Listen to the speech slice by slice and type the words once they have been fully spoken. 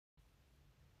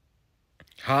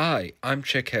Hi, I'm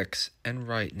Chick Hicks, and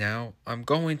right now I'm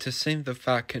going to sing the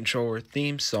Fat Controller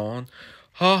theme song.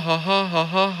 Ha ha ha ha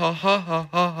ha ha ha ha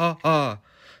ha ha ha.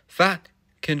 Fat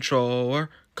Controller,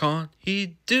 can't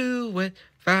he do it?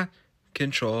 Fat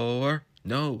Controller,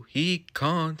 no he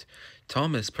can't.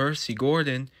 Thomas Percy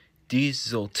Gordon,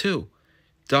 Diesel 2.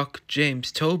 Duck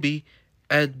James Toby,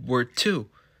 Edward 2.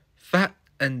 Fat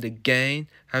and the gang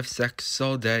have sex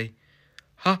all day.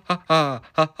 Ha ha ha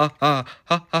ha ha ha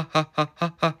ha ha ha ha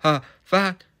ha ha ha.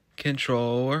 Fat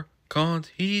controller,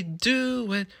 can't he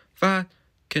do it? Fat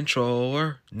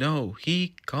controller, no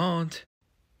he can't.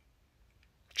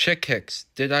 Chick Hicks,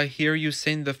 did I hear you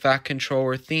sing the Fat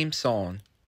Controller theme song?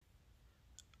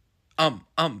 Um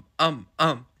um um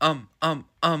um um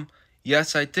um.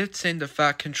 Yes, I did sing the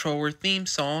Fat Controller theme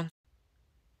song.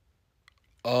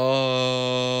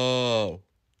 Oh,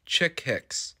 Chick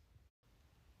Hicks.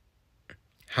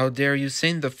 How dare you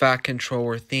sing the Fat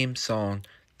Controller theme song?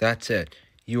 That's it.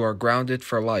 You are grounded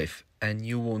for life, and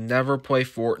you will never play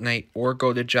Fortnite or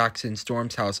go to Jackson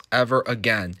Storm's house ever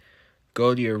again.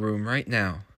 Go to your room right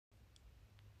now.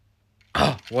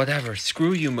 Whatever.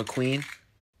 Screw you, McQueen.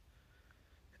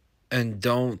 And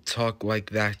don't talk like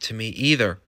that to me either.